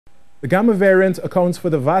The Gamma variant accounts for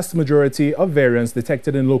the vast majority of variants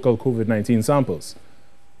detected in local COVID-19 samples.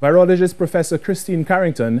 Virologist Professor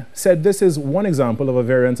Carrington said this is one example of a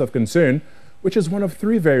variant of concern, which is one of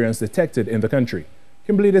 3 variants detected in the country.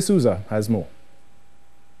 Kimberly De Souza has more.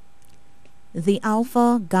 The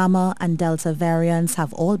Alpha, Gamma and Delta variants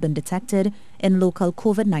have all been detected in local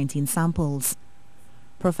COVID-19 samples.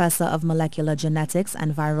 Professor of Molecular Genetics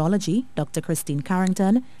and Virology, Dr.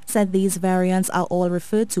 Carrington, said these variants are all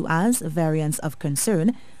referred to as variants of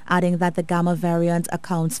concern, adding that the Gamma variant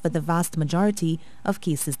accounts for the vast majority of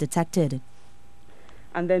cases detected.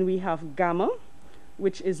 And then we have Gamma,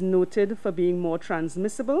 which is noted for being more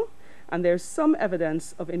transmissible, and there's some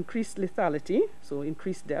evidence of increased lethality, so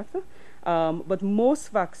increased death, but most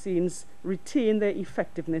vaccines retain their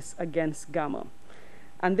effectiveness against Gamma.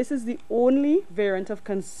 And this is the only variant of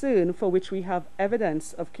concern for which we have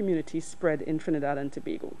evidence of community spread in Trinidad and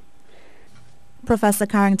Tobago. Professor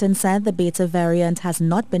Carrington said the Beta variant has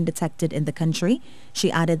not been detected in the country.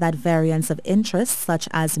 She added that variants of interest such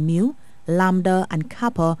as Mu, Lambda and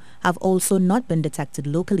Kappa have also not been detected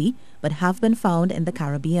locally, but have been found in the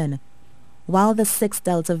Caribbean. While the 6th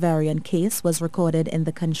Delta variant case was recorded in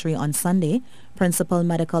the country on Sunday, Principal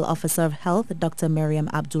Medical Officer of Health Dr. Miriam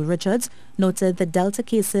Abdul-Richards noted the Delta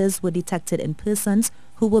cases were detected in persons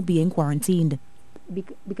who were being quarantined.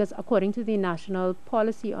 Because according to the national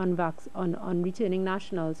policy on returning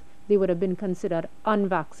nationals, they would have been considered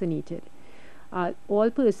unvaccinated. All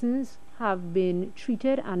persons have been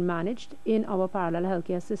treated and managed in our parallel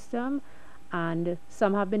healthcare system, and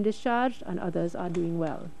some have been discharged and others are doing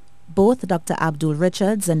well. Both Dr.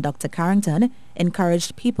 Abdul-Richards and Dr. Carrington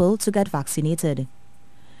encouraged people to get vaccinated.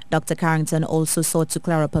 Dr. Carrington also sought to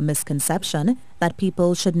clear up a misconception that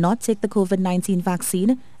people should not take the COVID-19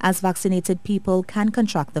 vaccine, as vaccinated people can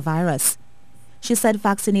contract the virus. She said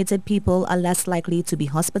vaccinated people are less likely to be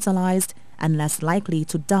hospitalized and less likely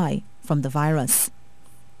to die from the virus.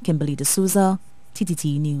 Kimberly De Souza,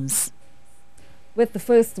 TTT News. With the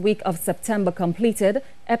first week of September completed,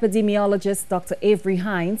 epidemiologist Dr. AVERY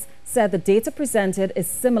HINDS said the data presented is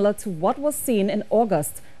similar to what was seen in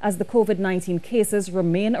August, as the COVID-19 cases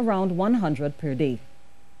remain around 100 per day.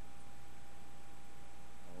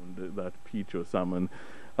 That peach or salmon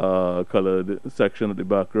colored section at the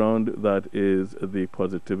background, that is the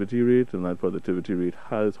positivity rate, and that positivity rate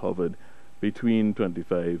has hovered between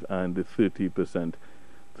 25 and 30%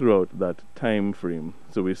 throughout that time frame.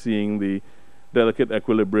 So we're seeing the delicate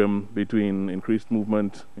equilibrium between increased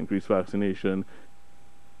movement, increased vaccination.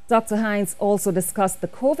 Dr. HINDS also discussed the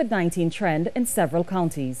COVID-19 trend in several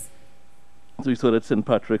counties. So we saw that St.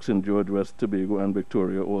 Patrick's, St. George, West Tobago and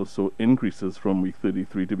Victoria also increases from week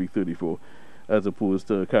 33 to week 34, as opposed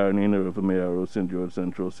to Carrington, River Mayaro, St. George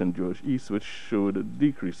Central, St. George East, which showed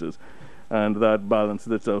decreases. And that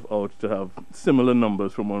balances itself out to have similar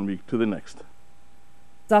numbers from one week to the next.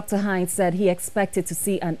 Dr. HINDS said he expected to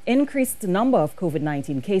see an increased number of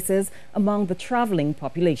COVID-19 cases among the traveling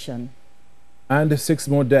population. And 6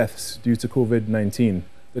 more deaths due to COVID-19.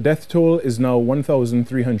 The death toll is now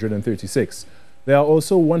 1,336. There are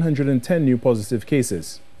also 110 new positive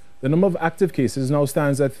cases. The number of active cases now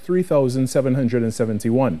stands at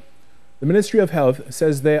 3,771. The Ministry of Health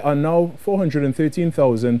says there are now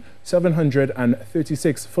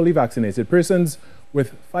 413,736 fully vaccinated persons,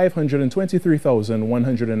 with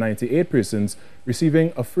 523,198 persons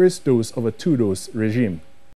receiving a first dose of a 2-dose regime.